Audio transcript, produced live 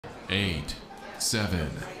8, 7,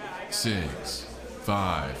 6,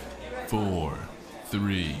 5, 4,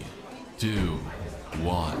 3, 2,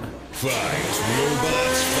 1. Fight,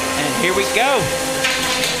 robots, fight. And here we go.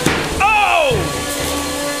 Oh!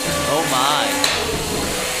 Oh my.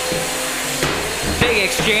 Big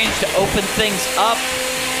exchange to open things up.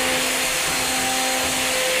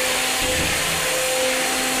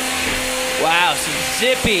 Wow, some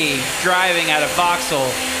zippy driving out of Voxel.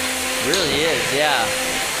 Really is, yeah.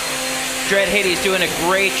 Dread Hades doing a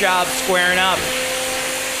great job squaring up.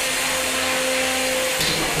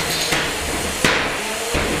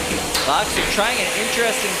 Voxel trying an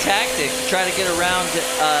interesting tactic to try to get around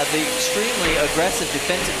the extremely aggressive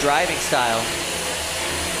defensive driving style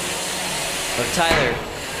of Tyler.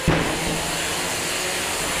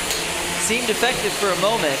 Seemed effective for a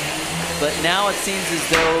moment, but now it seems as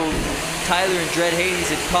though Tyler and Dread Hades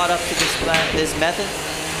had caught up to this method,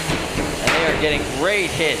 and they are getting great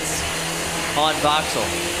hits on Voxel.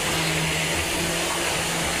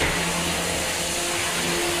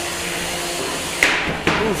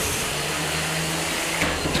 Oof.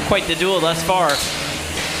 It's quite the duel thus far.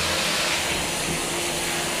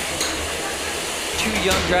 Two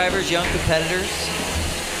young drivers, young competitors.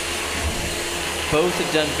 Both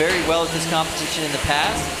have done very well at this competition in the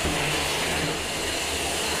past.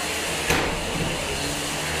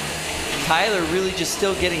 Tyler really just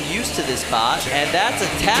still getting used to this bot, and that's a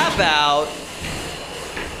tap out.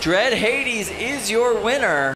 Dread Hades is your winner.